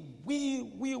we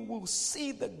will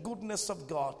see the goodness of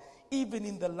God even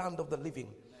in the land of the living.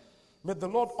 May the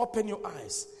Lord open your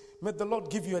eyes. May the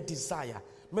Lord give you a desire.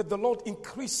 May the Lord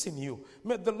increase in you.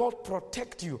 May the Lord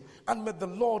protect you. And may the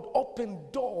Lord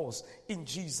open doors in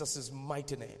Jesus'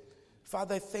 mighty name.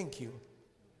 Father, I thank you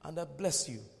and I bless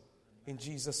you in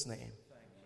Jesus' name.